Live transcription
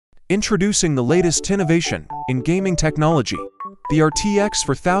Introducing the latest innovation in gaming technology, the RTX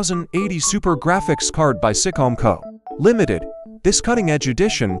 4080 Super graphics card by Sycom Co. Limited. This cutting-edge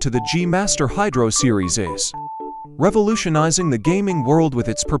addition to the G Master Hydro series is revolutionizing the gaming world with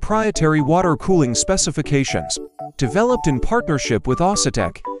its proprietary water cooling specifications. Developed in partnership with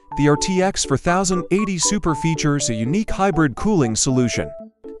Asetek, the RTX 4080 Super features a unique hybrid cooling solution,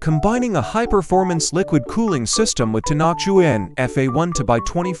 combining a high-performance liquid cooling system with Noctua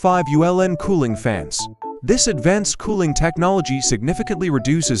NF-A12x25 ULN cooling fans. This advanced cooling technology significantly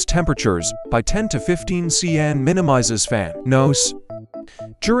reduces temperatures by 10 to 15 C and minimizes fan noise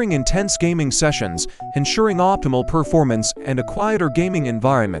during intense gaming sessions, ensuring optimal performance and a quieter gaming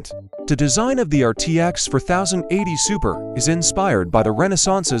environment. The design of the RTX 4080 Super is inspired by the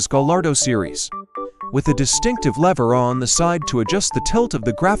Renaissance's Gallardo series, with a distinctive lever on the side to adjust the tilt of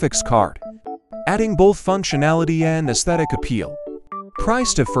the graphics card, adding both functionality and aesthetic appeal.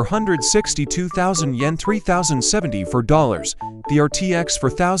 Priced at 462,000 yen $3,074, the RTX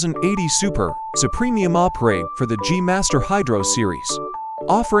 4080 Super is a premium upgrade for the G Master Hydro series,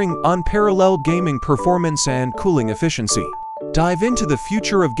 offering unparalleled gaming performance and cooling efficiency. Dive into the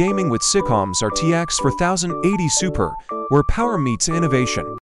future of gaming with Sycom's RTX 4080 Super, where power meets innovation.